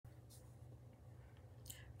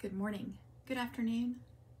Good morning, good afternoon,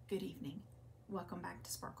 good evening. Welcome back to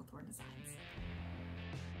Sparklethorn Designs.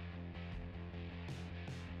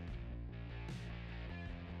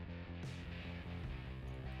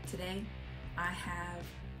 Today I have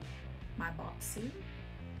my Bokksu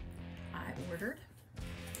I ordered,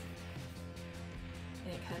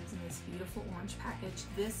 and it comes in this beautiful orange package.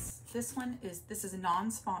 This is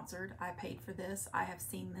non-sponsored. I paid for this. I have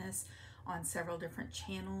seen this on several different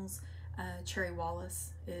channels. Cherry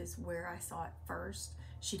Wallace is where I saw it first.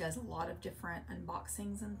 She does a lot of different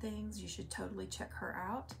unboxings and things. You should totally check her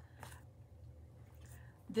out.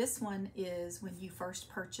 This one is when you first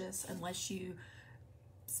purchase, unless you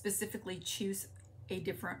specifically choose a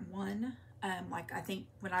different one. Like I think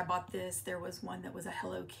when I bought this, there was one that was a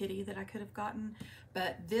Hello Kitty that I could have gotten,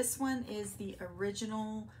 but this one is the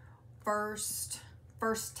original first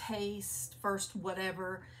taste, first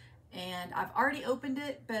whatever. And I've already opened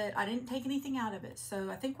it, but I didn't take anything out of it. So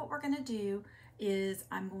I think what we're gonna do is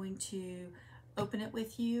I'm going to open it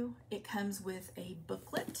with you. It comes with a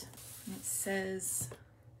booklet. It says,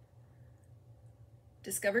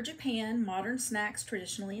 Discover Japan, modern snacks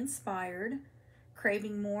traditionally inspired.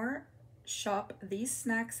 Craving more? Shop these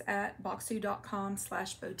snacks at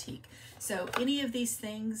bokksu.com/boutique. So any of these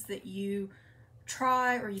things that you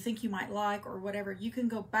try or you think you might like or whatever, you can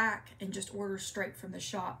go back and just order straight from the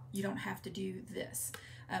shop. You don't have to do this.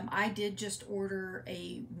 I did just order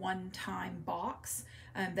a one-time box.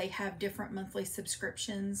 They have different monthly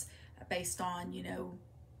subscriptions based on, you know,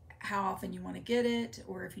 how often you want to get it,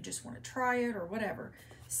 or if you just want to try it or whatever.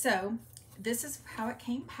 So this is how it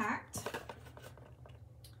came packed.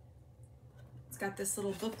 It's got this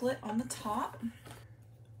little booklet on the top.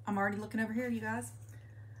 I'm already looking over here, you guys.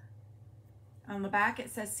 On the back,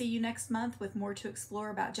 it says, see you next month with more to explore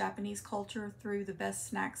about Japanese culture through the best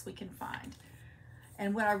snacks we can find.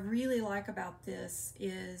 And what I really like about this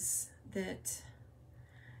is that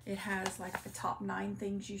it has like the top 9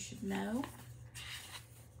 things you should know.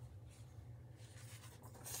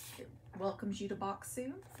 It welcomes you to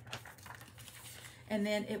Bokksu. And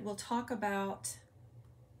then it will talk about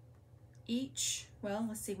each, well,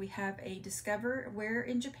 let's see, we have a discover where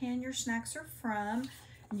in Japan your snacks are from.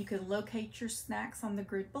 And you can locate your snacks on the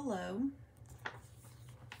grid below.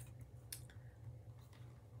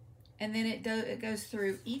 And then it goes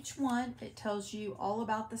through each one. It tells you all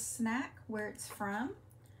about the snack, where it's from,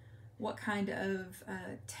 what kind of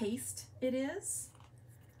taste it is.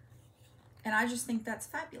 And I just think that's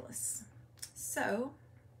fabulous. So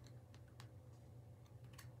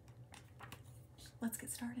let's get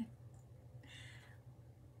started.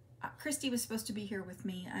 Christy was supposed to be here with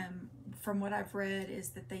me. From what I've read is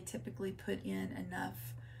that they typically put in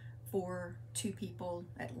enough for 2 people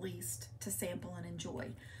at least to sample and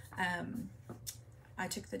enjoy. I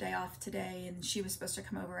took the day off today, and she was supposed to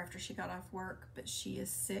come over after she got off work, but she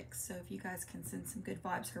is sick, so if you guys can send some good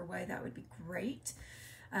vibes her way, that would be great.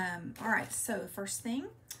 All right, so first thing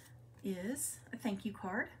is a thank you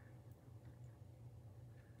card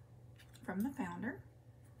from the founder.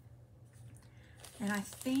 And I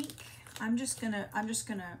think I'm just gonna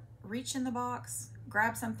reach in the box,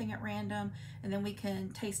 grab something at random, and then we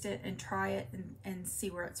can taste it and try it and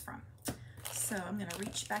see where it's from. So I'm gonna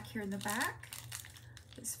reach back here in the back.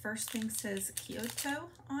 This first thing says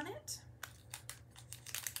Kyoto on it.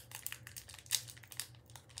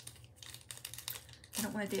 I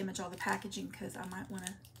don't want to damage all the packaging because I might want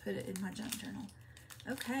to put it in my junk journal.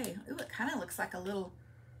 Okay, ooh, it kind of looks like a little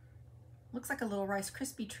Rice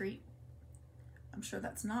Krispie treat. I'm sure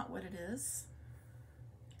that's not what it is.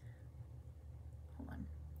 Hold on,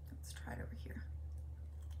 let's try it over here.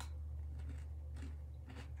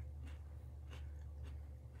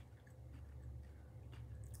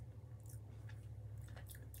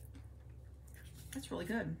 That's really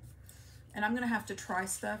good. And I'm gonna have to try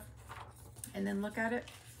stuff and then look at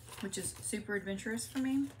it, which is super adventurous for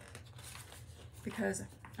me because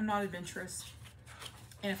I'm not adventurous.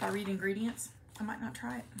 And if I read ingredients, I might not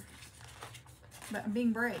try it. But I'm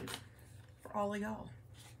being brave for all of y'all.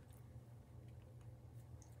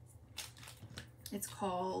 It's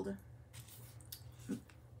called,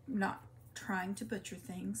 not trying to butcher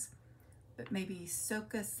things, but maybe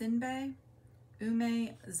Soka Senbei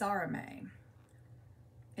Ume Zarame.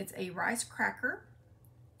 It's a rice cracker,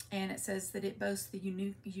 and it says that it boasts the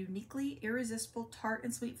uniquely irresistible tart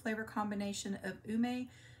and sweet flavor combination of ume,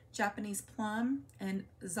 Japanese plum, and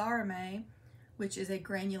zarame, which is a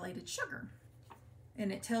granulated sugar. And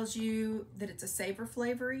it tells you that it's a savor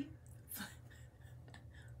flavory.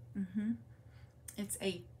 It's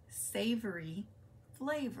a savory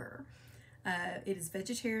flavor. It is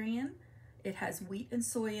vegetarian. It has wheat and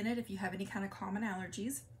soy in it if you have any kind of common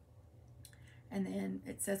allergies. And then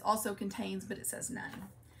it says also contains, but it says none.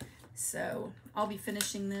 So I'll be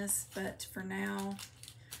finishing this, but for now,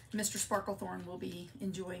 Mr. Sparklethorn will be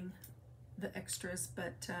enjoying the extras.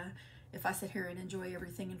 But if I sit here and enjoy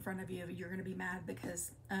everything in front of you, you're going to be mad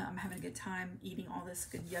because I'm having a good time eating all this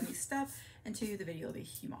good yummy stuff. And two, the video will be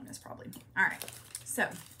humongous probably. All right, so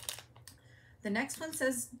the next one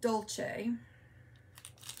says Dolce.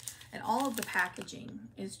 And all of the packaging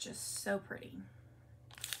is just so pretty.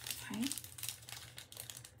 Okay.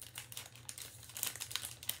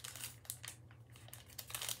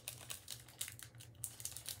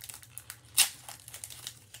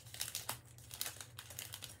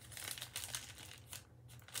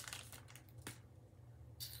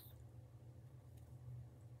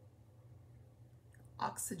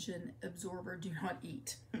 Oxygen absorber, do not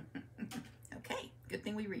eat. Okay, good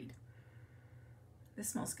thing we read. This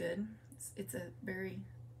smells good. It's a very,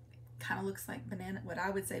 kind of looks like banana, what I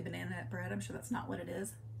would say banana nut bread. I'm sure that's not what it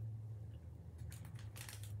is.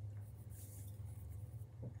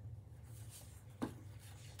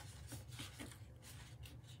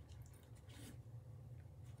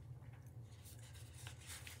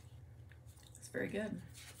 It's very good.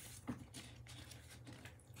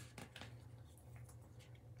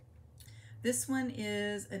 This one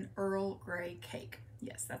is an Earl Grey cake.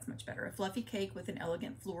 Yes, that's much better. A fluffy cake with an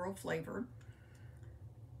elegant floral flavor.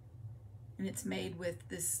 And it's made with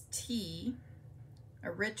this tea, a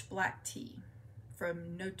rich black tea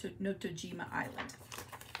from Notojima Island.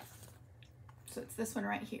 So it's this one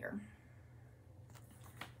right here.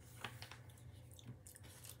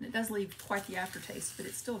 And it does leave quite the aftertaste, but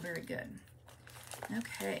it's still very good.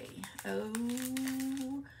 Okay. Oh,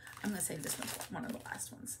 I'm going to save this one of the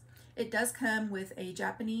last ones. It does come with a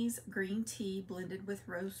Japanese green tea blended with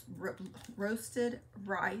roasted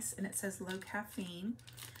rice, and it says low caffeine.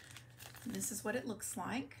 And this is what it looks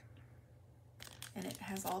like. And it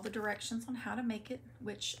has all the directions on how to make it,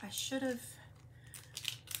 which I should have.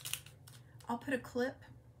 I'll put a clip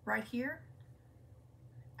right here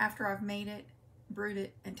after I've made it, brewed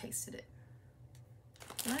it, and tasted it.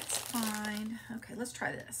 Let's find, okay, let's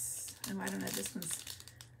try this. Oh, I don't know,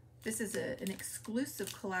 this is an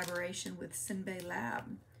exclusive collaboration with Senbei Lab,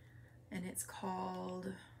 and it's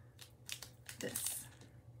called this.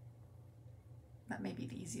 That may be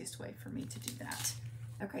the easiest way for me to do that.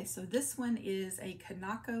 Okay, so this one is a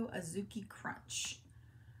Kanako Azuki Crunch,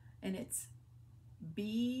 and it's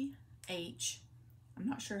BH, I'm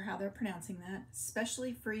not sure how they're pronouncing that,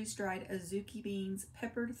 specially freeze-dried Azuki beans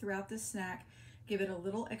peppered throughout the snack. Give it a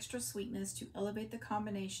little extra sweetness to elevate the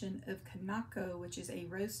combination of Kanako, which is a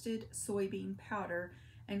roasted soybean powder,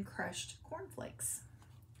 and crushed cornflakes.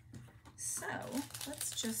 So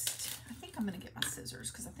let's just, I think I'm going to get my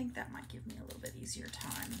scissors because I think that might give me a little bit easier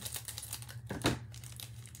time.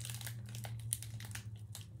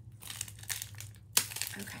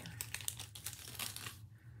 Okay.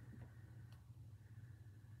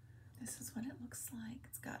 This is what it looks like.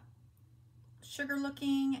 It's got sugar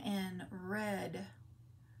looking and red,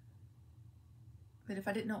 but if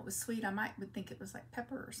I didn't know it was sweet, I would think it was like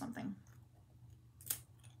pepper or something.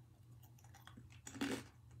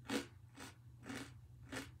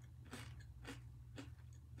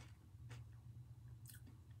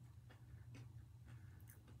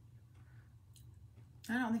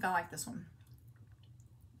 I don't think I like this one.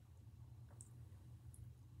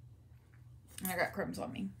 I got crumbs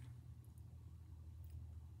on me.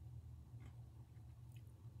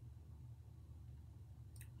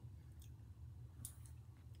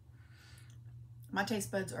 My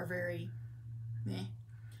taste buds are very meh,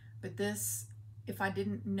 but this, if I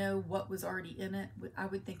didn't know what was already in it, I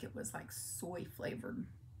would think it was like soy flavored,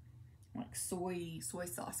 like soy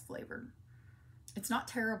sauce flavored. It's not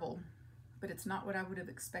terrible, but it's not what I would have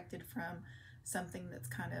expected from something that's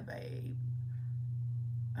kind of a,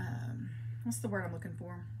 what's the word I'm looking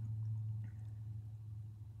for?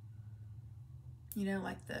 You know,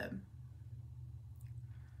 like the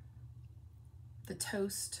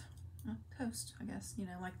toast. Toast, I guess, you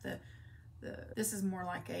know, like this is more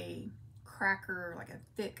like a cracker, like a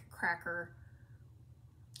thick cracker,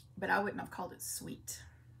 but I wouldn't have called it sweet,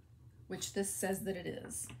 which this says that it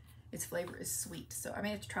is. Its flavor is sweet, so I may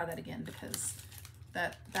have to try that again because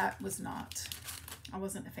that was not, I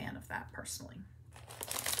wasn't a fan of that personally.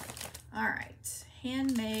 All right,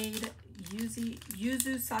 handmade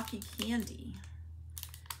yuzu sake candy.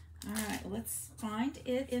 All right, let's find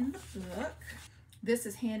it in the book. This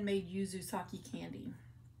is handmade yuzu sake candy.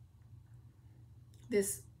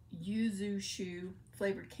 This yuzu shu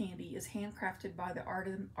flavored candy is handcrafted by the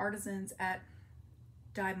artisans at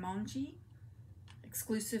Daimonji,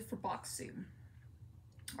 exclusive for Bokksu.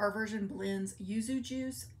 Our version blends yuzu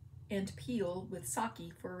juice and peel with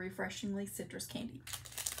sake for a refreshingly citrus candy.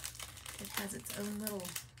 It has its own little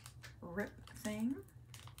rip thing.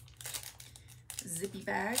 Zippy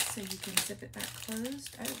bag so you can zip it back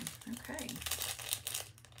closed. Oh, okay.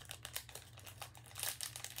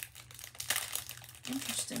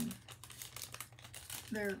 Interesting.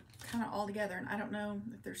 They're kind of all together, and I don't know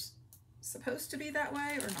if they're supposed to be that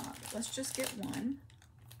way or not. But let's just get one.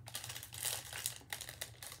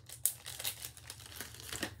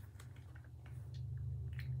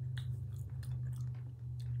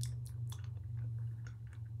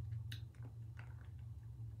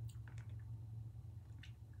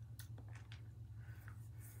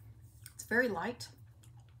 Very light,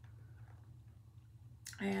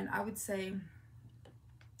 and I would say,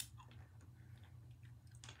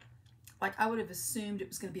 like, I would have assumed it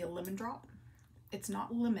was going to be a lemon drop. It's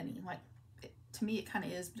not lemony. Like, to me it kind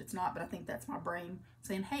of is, but it's not. But I think that's my brain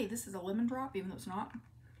saying, hey, this is a lemon drop, even though it's not.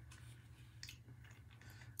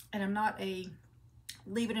 And I'm not a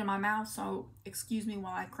leave it in my mouth, so excuse me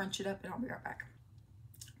while I crunch it up, and I'll be right back.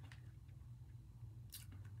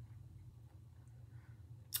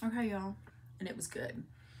 Okay, y'all, and it was good.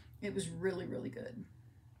 It was really, really good.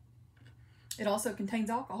 It also contains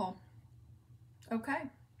alcohol. Okay.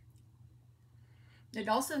 It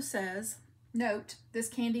also says, note, this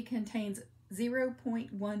candy contains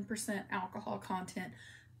 0.1% alcohol content,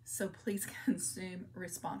 so please consume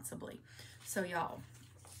responsibly. So y'all,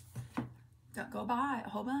 don't go buy a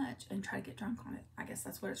whole bunch and try to get drunk on it. I guess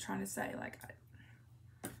that's what it's trying to say. Like,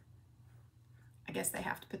 I guess they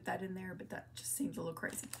have to put that in there, but that just seems a little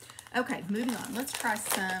crazy. Okay, moving on. Let's try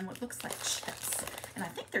some what looks like chips. And I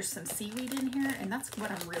think there's some seaweed in here, and that's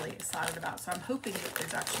what I'm really excited about. So I'm hoping that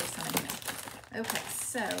there's actually some in here. Okay,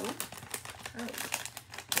 so, oh,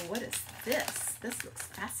 well, what is this? This looks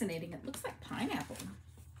fascinating. It looks like pineapple.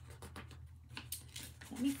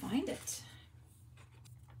 Let me find it.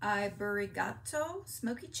 Iburigato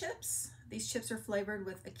smoky chips. These chips are flavored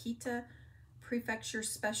with Akita Prefecture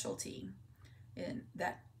specialty. In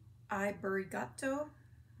that Iburigato,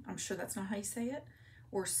 I'm sure that's not how you say it,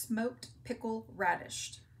 or smoked pickle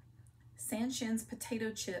radish. Sanshin's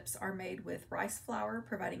potato chips are made with rice flour,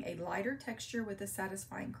 providing a lighter texture with a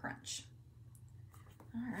satisfying crunch.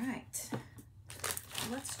 All right,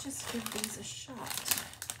 let's just give these a shot.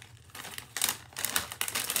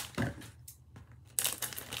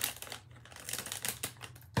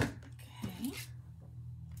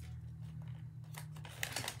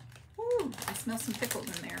 Smell some pickles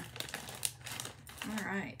in there. All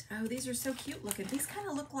right. Oh, these are so cute looking. These kind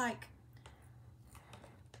of look like,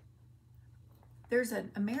 there's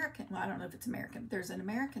an American, well, I don't know if it's American. There's an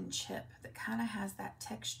American chip that kind of has that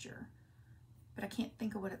texture, but I can't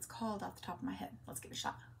think of what it's called off the top of my head. Let's give it a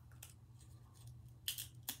shot.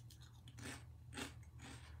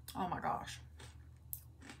 Oh my gosh.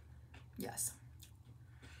 Yes.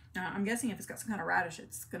 Now, I'm guessing if it's got some kind of radish,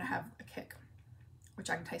 it's going to have a kick,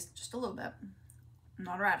 which I can taste just a little bit. I'm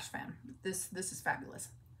not a radish fan. This is fabulous.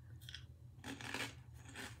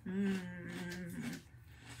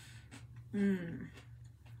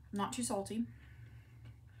 Not too salty.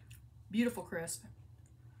 Beautiful crisp.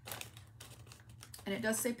 And it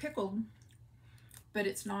does say pickled, but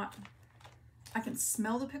it's not. I can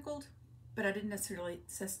smell the pickled, but I didn't necessarily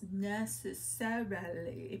taste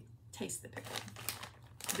the pickle.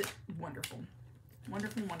 Wonderful.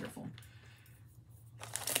 Wonderful, wonderful.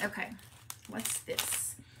 Okay, what's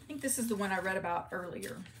this? I think this is the one I read about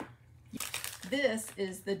earlier. This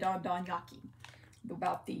is the Dondonyaki,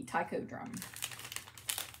 about the taiko drum.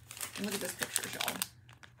 And look at those pictures, y'all.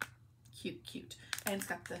 Cute, cute. And it's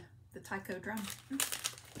got the taiko drum.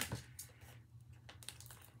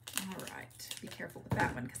 All right, be careful with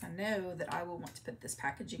that one, because I know that I will want to put this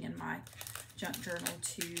packaging in my junk journal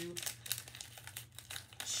to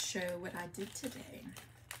show what I did today.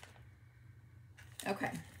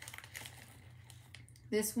 Okay.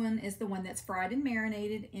 This one is the one that's fried and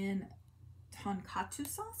marinated in tonkatsu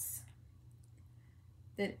sauce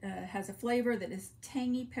that has a flavor that is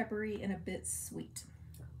tangy, peppery, and a bit sweet.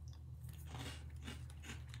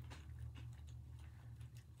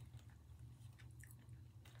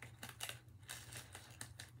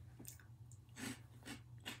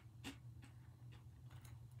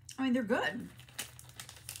 I mean, they're good.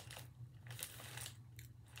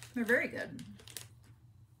 They're very good.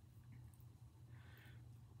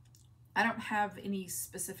 I don't have any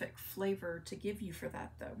specific flavor to give you for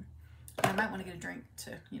that, though. I might want to get a drink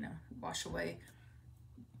to, you know, wash away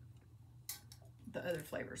the other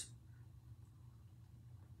flavors.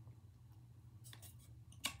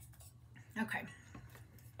 Okay.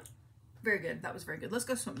 Very good. That was very good. Let's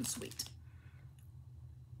go something sweet.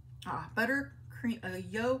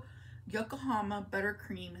 Buttercream, Yokohama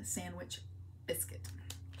buttercream sandwich biscuit.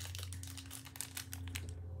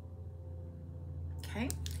 Okay,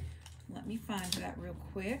 let me find that real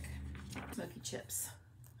quick. Smoky chips.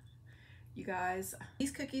 You guys,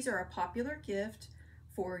 these cookies are a popular gift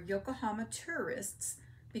for Yokohama tourists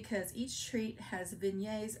because each treat has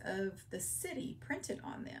vignettes of the city printed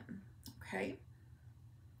on them. Okay.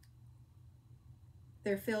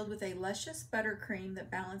 They're filled with a luscious buttercream that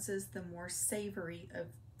balances the more savory of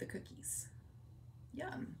the cookies.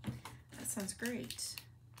 Yum. That sounds great.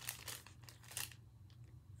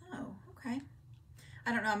 Oh, okay.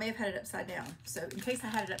 I don't know, I may have had it upside down. So in case I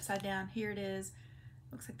had it upside down, here it is.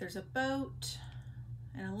 Looks like there's a boat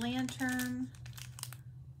and a lantern.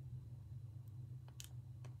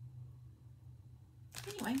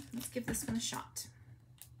 Anyway, let's give this one a shot.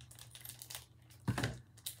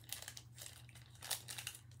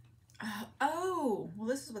 Oh, well,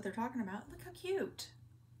 this is what they're talking about. Look how cute.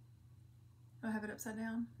 Do I have it upside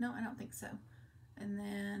down? No, I don't think so. And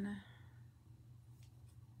then,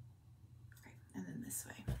 okay, and then this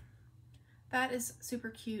way. That is super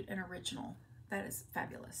cute and original. That is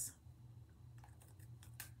fabulous.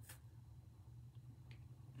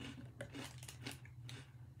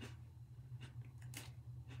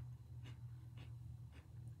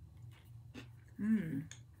 Mmm.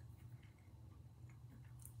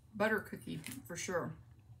 Butter cookie for sure.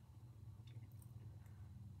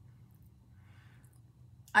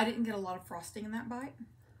 I didn't get a lot of frosting in that bite.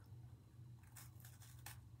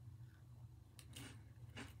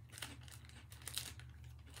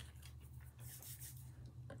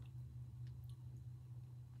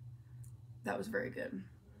 That was very good.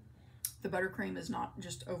 The buttercream is not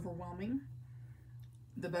just overwhelming.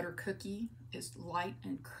 The butter cookie is light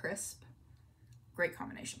and crisp. Great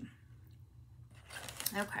combination.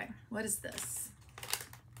 Okay, what is this?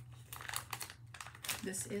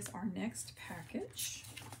 This is our next package.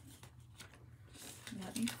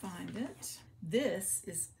 Let me find it. This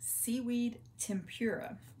is seaweed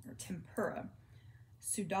tempura,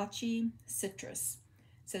 sudachi citrus.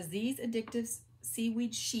 It says these addictive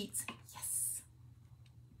seaweed sheets, yes,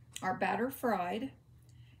 are batter fried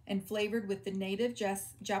and flavored with the native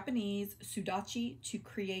Japanese sudachi to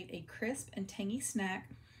create a crisp and tangy snack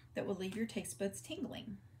that will leave your taste buds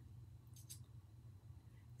tingling.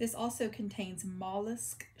 This also contains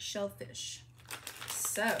mollusk shellfish.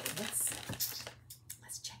 So let's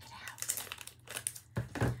check it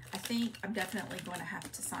out. I think I'm definitely going to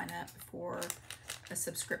have to sign up for a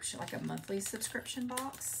subscription, like a monthly subscription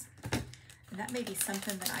box. And that may be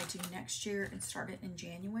something that I do next year and start it in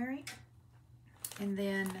January. And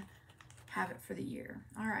then have it for the year.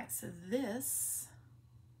 All right, so this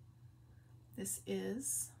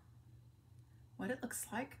is what it looks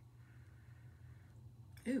like.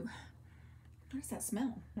 Ooh, what does that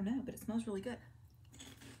smell? I don't know, but it smells really good.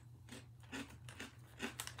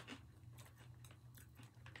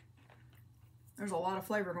 There's a lot of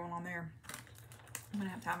flavor going on there. I'm gonna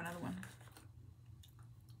have to have another one.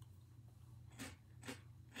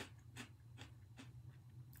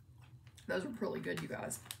 Those are really good, you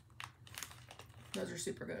guys. Those are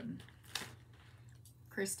super good.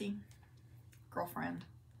 Christy, girlfriend,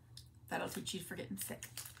 that'll teach you for getting sick.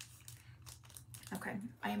 Okay,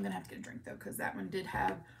 I am gonna have to get a drink though, because that one did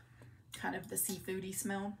have kind of the seafoody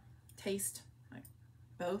smell, taste, like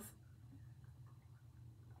both.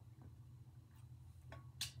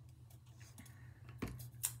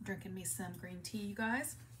 Drinking me some green tea, you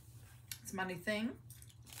guys. It's my new thing.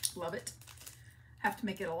 Love it. Have to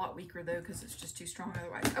make it a lot weaker though, because it's just too strong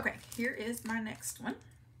otherwise. Okay, here is my next one.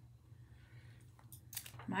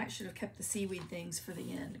 Might should have kept the seaweed things for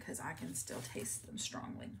the end because I can still taste them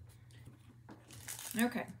strongly.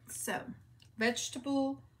 Okay, so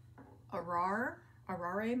vegetable arare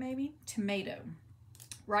maybe, tomato.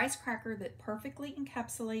 Rice cracker that perfectly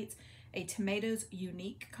encapsulates a tomato's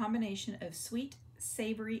unique combination of sweet,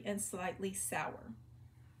 savory, and slightly sour.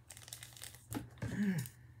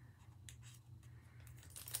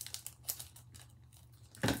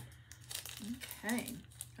 Okay.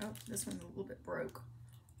 Oh, this one's a little bit broke.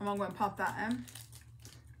 I'm going to pop that in.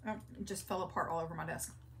 Oh, it just fell apart all over my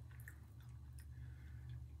desk.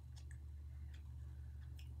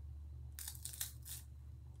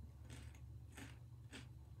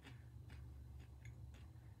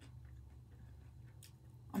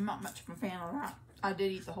 I'm not much of a fan of that. I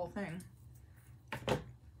did eat the whole thing.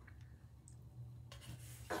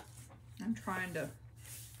 I'm trying to...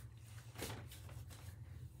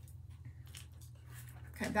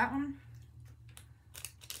 Okay, that one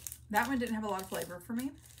didn't have a lot of flavor for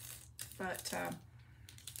me, but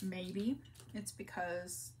maybe it's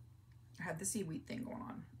because I had the seaweed thing going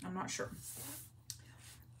on. I'm not sure.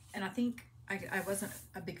 And I think I wasn't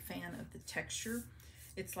a big fan of the texture.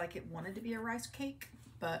 It's like it wanted to be a rice cake,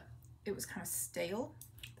 but it was kind of stale.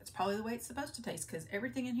 That's probably the way it's supposed to taste because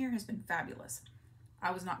everything in here has been fabulous.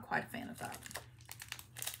 I was not quite a fan of that.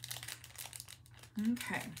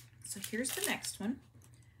 Okay, so here's the next one.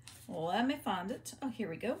 Let me find it. Oh, here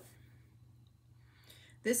we go.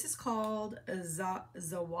 This is called a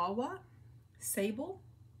Zawawa Sable.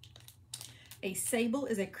 A sable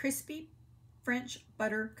is a crispy French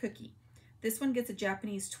butter cookie. This one gets a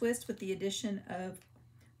Japanese twist with the addition of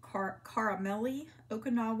caramelly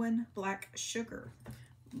Okinawan black sugar.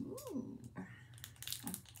 Ooh.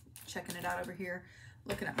 I'm checking it out over here,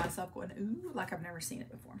 looking at myself going, ooh, like I've never seen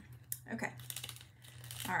it before. Okay.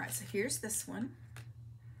 All right, so here's this one.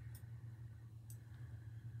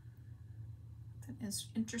 It's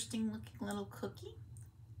an interesting looking little cookie.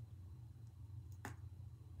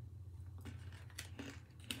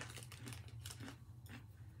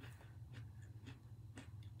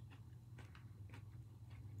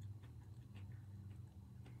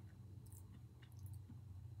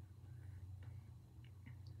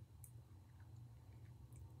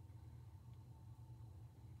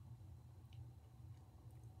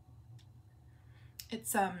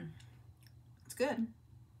 It's good.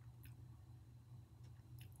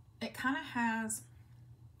 It kind of has,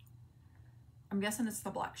 I'm guessing it's the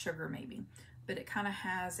black sugar maybe, but it kind of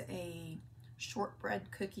has a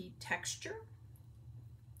shortbread cookie texture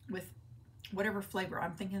with whatever flavor.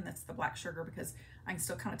 I'm thinking that's the black sugar because I can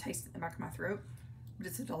still kind of taste it in the back of my throat, but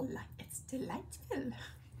it's delightful.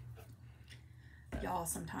 Y'all,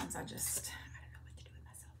 sometimes I don't know what to do with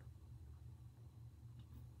myself.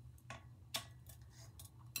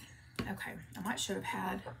 Okay, I might should have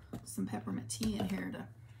had some peppermint tea in here to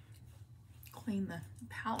clean the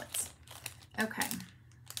palettes. Okay,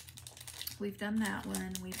 we've done that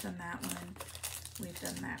one, we've done that one, we've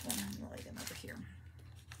done that one. I'm gonna lay them over here.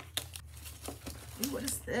 Ooh, what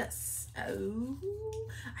is this? Oh,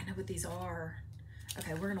 I know what these are.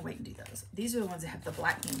 Okay, we're gonna wait and do those. These are the ones that have the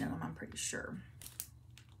black bean in them, I'm pretty sure.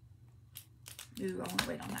 Ooh, I wanna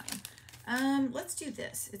wait on that one. Let's do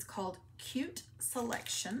this. It's called Cute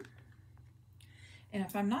Selection. And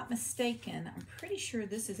if I'm not mistaken, I'm pretty sure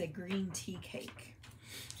this is a green tea cake.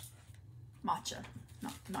 Matcha,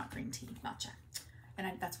 not green tea, matcha.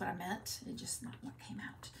 And that's what I meant, it just not what came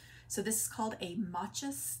out. So this is called a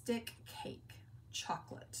matcha stick cake,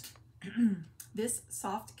 chocolate. This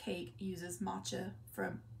soft cake uses matcha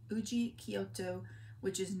from Uji, Kyoto,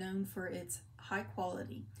 which is known for its high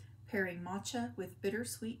quality. Pairing matcha with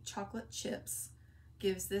bittersweet chocolate chips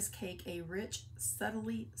gives this cake a rich,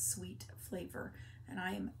 subtly sweet flavor. And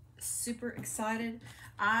I am super excited.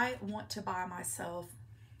 I want to buy myself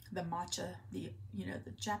the matcha, the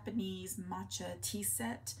Japanese matcha tea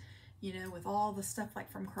set, with all the stuff like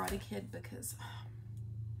from Karate Kid because,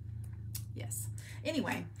 yes.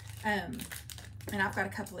 Anyway, and I've got a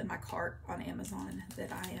couple in my cart on Amazon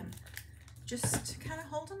that I am just kind of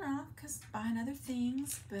holding off because buying other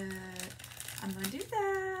things, but I'm going to do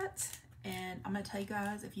that. And I'm going to tell you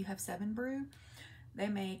guys, if you have 7 Brew, they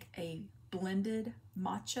make a blended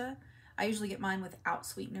matcha. I usually get mine without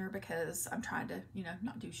sweetener because I'm trying to,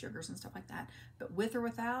 not do sugars and stuff like that. But with or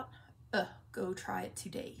without, go try it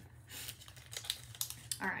today.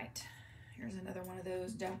 All right, here's another one of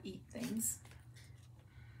those don't eat things.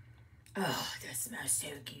 Oh, that smells so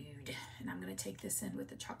good. And I'm going to take this in with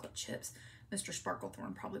the chocolate chips. Mr.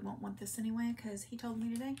 Sparklethorn probably won't want this anyway because he told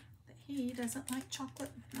me today that he doesn't like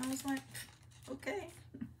chocolate. And I was like, okay.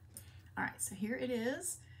 All right, so here it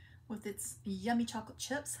is with its yummy chocolate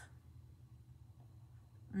chips.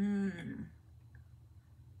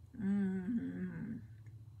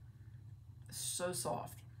 So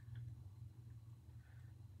soft.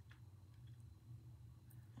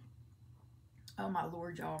 Oh my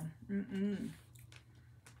Lord, y'all.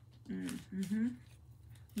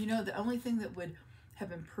 The only thing that would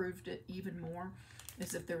have improved it even more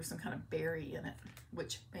is if there was some kind of berry in it,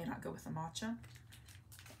 which may not go with the matcha.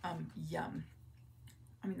 Yum.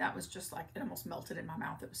 I mean, that was just like, it almost melted in my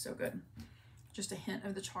mouth. It was so good. Just a hint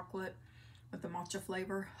of the chocolate with the matcha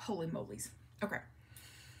flavor. Holy molies. Okay.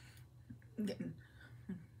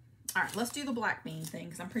 All right, let's do the black bean thing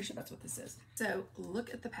because I'm pretty sure that's what this is. So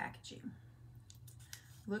look at the packaging.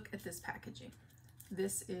 Look at this packaging.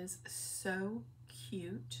 This is so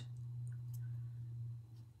cute.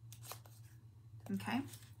 Okay.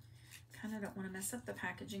 Kind of don't want to mess up the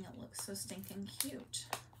packaging. It looks so stinking cute.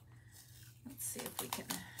 Let's see if we can,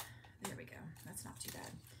 there we go. That's not too bad.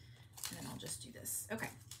 And then I'll just do this. Okay.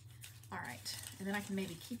 All And then I can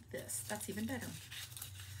maybe keep this. That's even better.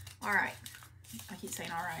 All right. I keep saying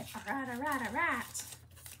all right. All right, all right, all right.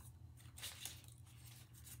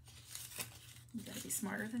 You gotta be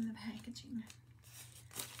smarter than the packaging.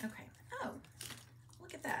 Okay. Oh,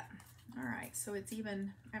 look at that. All right, so it's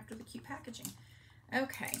even after the cute packaging.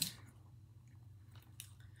 Okay.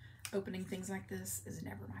 Opening things like this is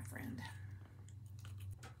never my friend.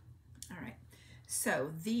 All right, so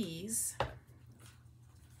these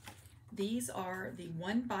are the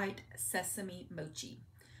One Bite Sesame Mochi.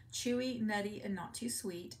 Chewy, nutty, and not too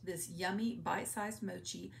sweet. This yummy bite-sized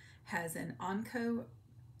mochi has an Anko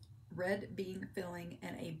red bean filling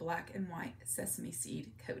and a black and white sesame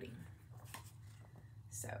seed coating.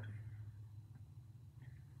 So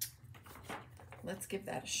let's give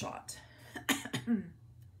that a shot.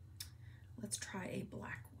 Let's try a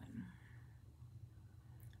black one.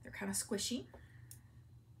 They're kind of squishy.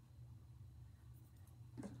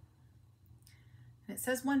 And it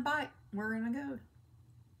says one bite. We're gonna go.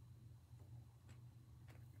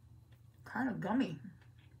 Kind of gummy.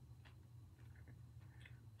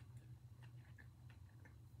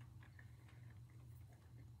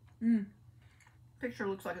 Picture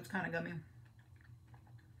looks like it's kind of gummy.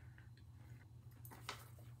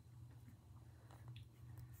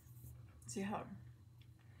 See how,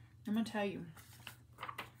 I'm gonna tell you,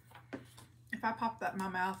 if I popped that in my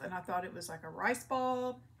mouth and I thought it was like a rice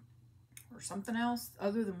ball or something else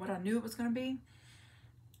other than what I knew it was gonna be,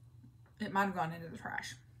 it might have gone into the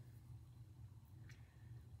trash.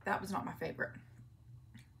 That was not my favorite.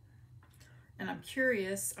 And I'm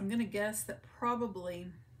curious, I'm gonna guess that probably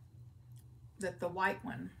that the white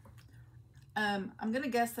one, I'm gonna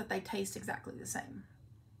guess that they taste exactly the same,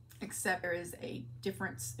 except there is a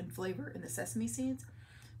difference in flavor in the sesame seeds.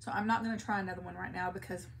 So I'm not gonna try another one right now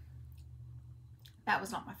because that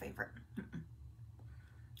was not my favorite.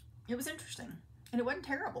 It was interesting and it wasn't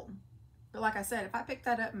terrible. But like I said, if I picked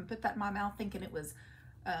that up and put that in my mouth thinking it was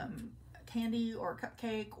candy or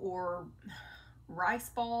cupcake or rice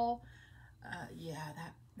ball, yeah,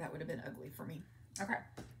 that would have been ugly for me. Okay.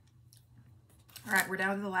 All right, we're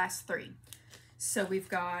down to the last three. So we've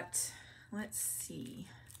got, let's see.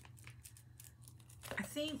 I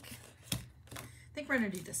think we're gonna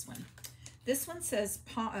do this one. This one says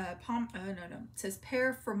it says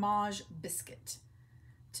pear fromage biscuit.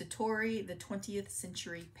 Totori, the 20th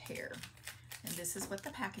century pear. And this is what the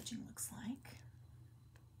packaging looks like.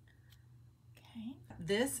 Okay.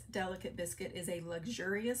 This delicate biscuit is a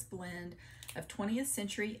luxurious blend of 20th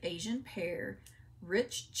century Asian pear,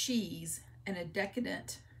 rich cheese, and a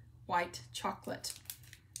decadent white chocolate.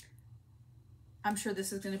 I'm sure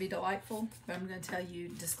this is going to be delightful, but I'm going to tell you,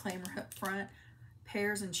 disclaimer up front,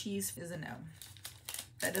 pears and cheese is a no.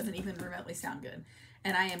 That doesn't even remotely sound good.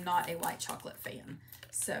 And I am not a white chocolate fan.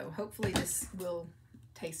 So hopefully this will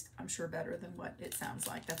taste, I'm sure, better than what it sounds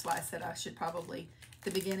like. That's why I said I should probably, at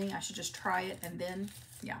the beginning, I should just try it and then,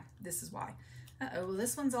 yeah, this is why. Uh-oh, well,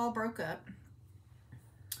 this one's all broke up.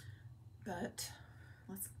 But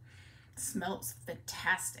let's, smells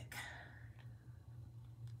fantastic.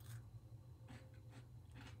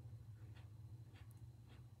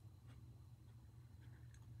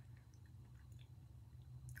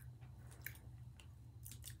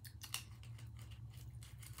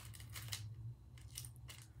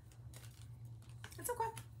 It's okay.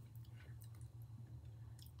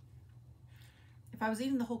 If I was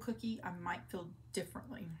eating the whole cookie, I might feel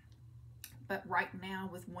differently. But right now,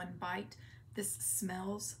 with one bite, this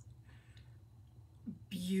smells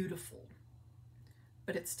beautiful.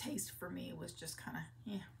 But its taste for me was just kind of,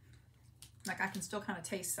 yeah. Like I can still kind of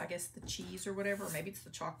taste, I guess, the cheese or whatever, or maybe it's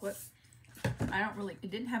the chocolate. I don't really,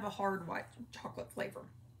 it didn't have a hard white chocolate flavor.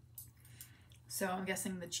 So I'm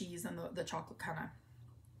guessing the cheese and the chocolate kind of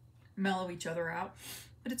mellow each other out.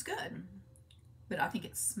 But it's good. But I think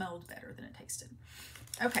it smelled better than it tasted.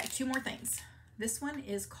 Okay, two more things. This one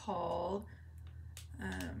is called,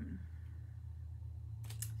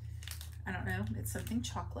 I don't know, it's something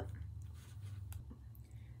chocolate.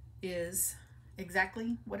 Is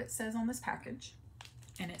exactly what it says on this package.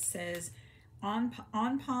 And it says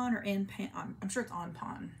onpan or anpan, I'm sure it's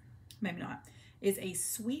onpan, maybe not, is a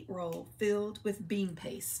sweet roll filled with bean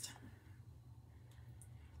paste.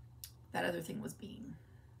 That other thing was bean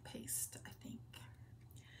paste, I think.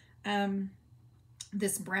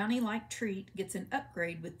 This brownie-like treat gets an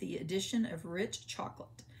upgrade with the addition of rich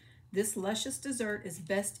chocolate. This luscious dessert is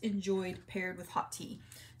best enjoyed paired with hot tea.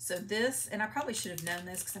 So this, and I probably should have known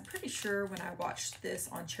this because I'm pretty sure when I watched this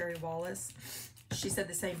on Cherry Wallace, she said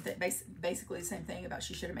the same thing, basically the same thing about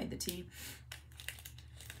she should have made the tea.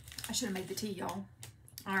 I should have made the tea, y'all.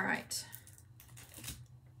 All right.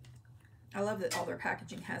 I love that all their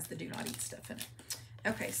packaging has the do not eat stuff in it.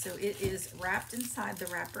 Okay, so it is wrapped inside the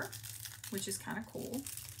wrapper, which is kind of cool.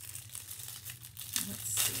 Let's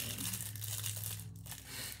see.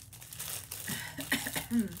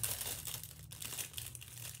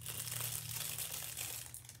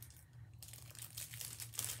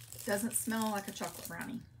 Doesn't smell like a chocolate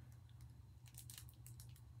brownie.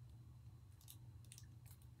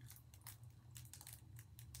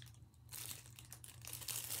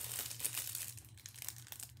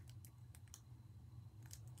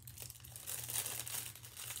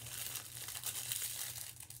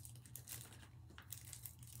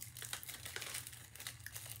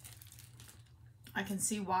 I can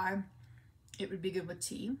see why it would be good with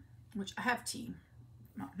tea, which I have tea,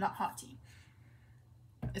 not hot tea.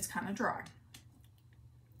 It's kind of dry.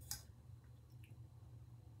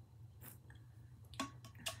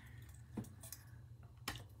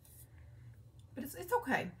 But it's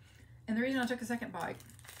okay. And the reason I took a second bite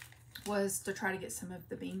was to try to get some of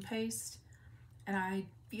the bean paste. And I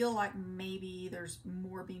feel like maybe there's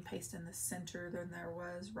more bean paste in the center than there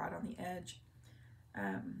was right on the edge.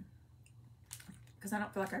 Because I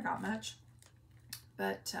don't feel like I got much,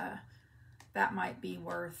 but that might be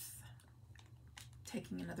worth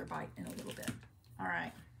taking another bite in a little bit. All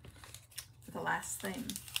right, for the last thing.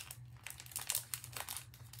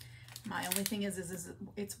 My only thing is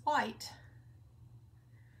it's white,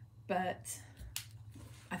 but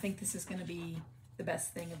I think this is gonna be the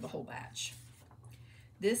best thing of the whole batch.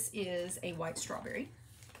 This is a white strawberry.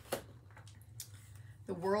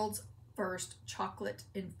 The world's first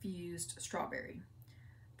chocolate-infused strawberry.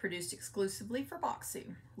 Produced exclusively for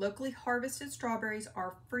Bokksu. Locally harvested strawberries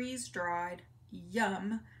are freeze-dried,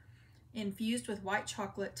 yum, infused with white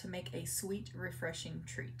chocolate to make a sweet, refreshing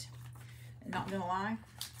treat. And not gonna lie,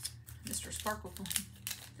 Mr. Sparklethorn,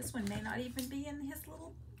 this one may not even be in his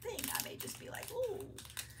little thing. I may just be like, oh,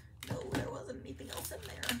 no, there wasn't anything else in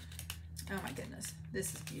there. Oh my goodness,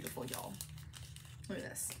 this is beautiful, y'all. Look at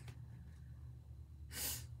this.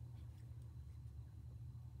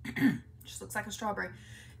 Just looks like a strawberry.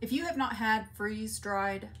 If you have not had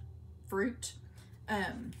freeze-dried fruit,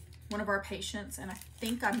 one of our patients, and I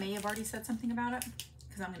think I may have already said something about it,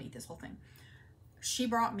 because I'm gonna eat this whole thing. She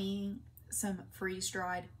brought me some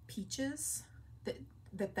freeze-dried peaches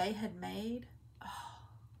that they had made. Oh,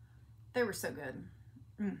 they were so good.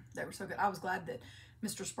 They were so good. I was glad that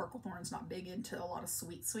Mr. Sparklethorn's not big into a lot of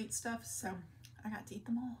sweet stuff, so I got to eat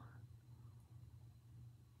them all.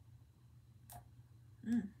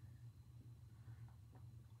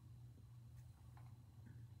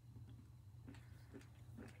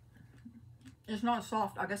 It's not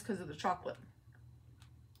soft, I guess, because of the chocolate.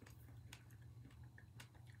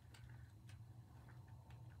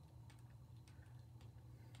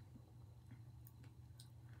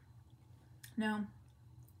 No,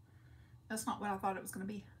 that's not what I thought it was going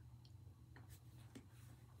to be.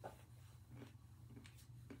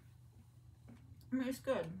 I mean, it's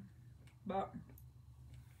good, but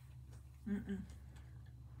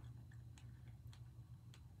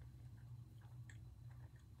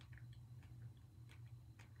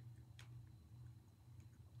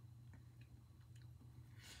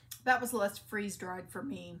that was less freeze-dried for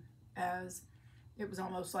me, as it was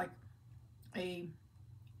almost like a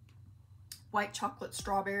white chocolate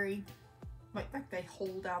strawberry, like they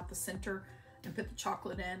hold out the center and put the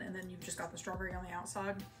chocolate in, and then you've just got the strawberry on the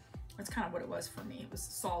outside. That's kind of what it was for me. It was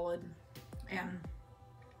solid, and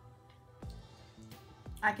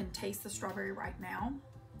I can taste the strawberry right now,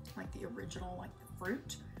 like the original, like the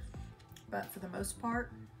fruit, but for the most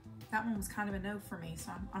part, that one was kind of a no for me,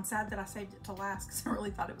 so I'm sad that I saved it to last, because I really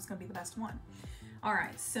thought it was going to be the best one. All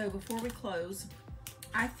right, so before we close,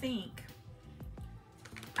 I think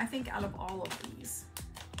out of all of these,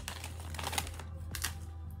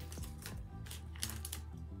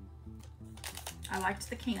 I liked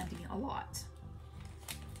the candy a lot.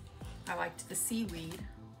 I liked the seaweed,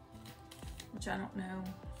 which I don't know.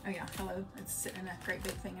 Oh yeah, hello, it's sitting in a great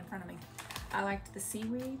big thing in front of me. I liked the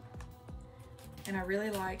seaweed, and I really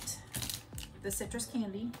liked the citrus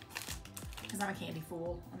candy, because I'm a candy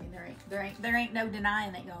fool. I mean, there ain't no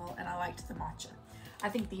denying it, y'all. And I liked the matcha. I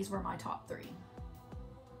think these were my top 3.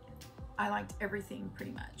 I liked everything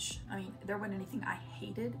pretty much. I mean, there wasn't anything I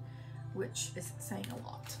hated, which is saying a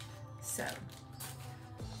lot. So,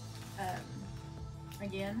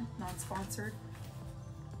 again, non-sponsored.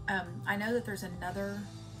 I know that there's another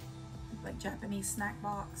like Japanese snack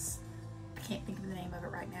box. I can't think of the name of it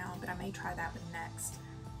right now, but I may try that one next.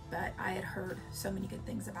 But I had heard so many good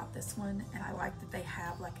things about this one, and I like that they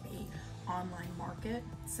have like a online market,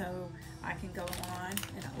 so I can go online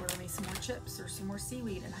and order me some more chips or some more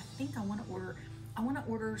seaweed. And I think I want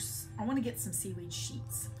to get some seaweed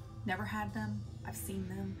sheets. Never had them. I've seen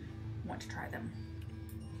them. Want to try them.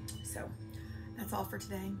 So that's all for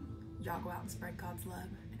today. Y'all go out and spread God's love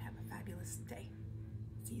and have a fabulous day.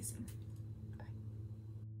 See you soon.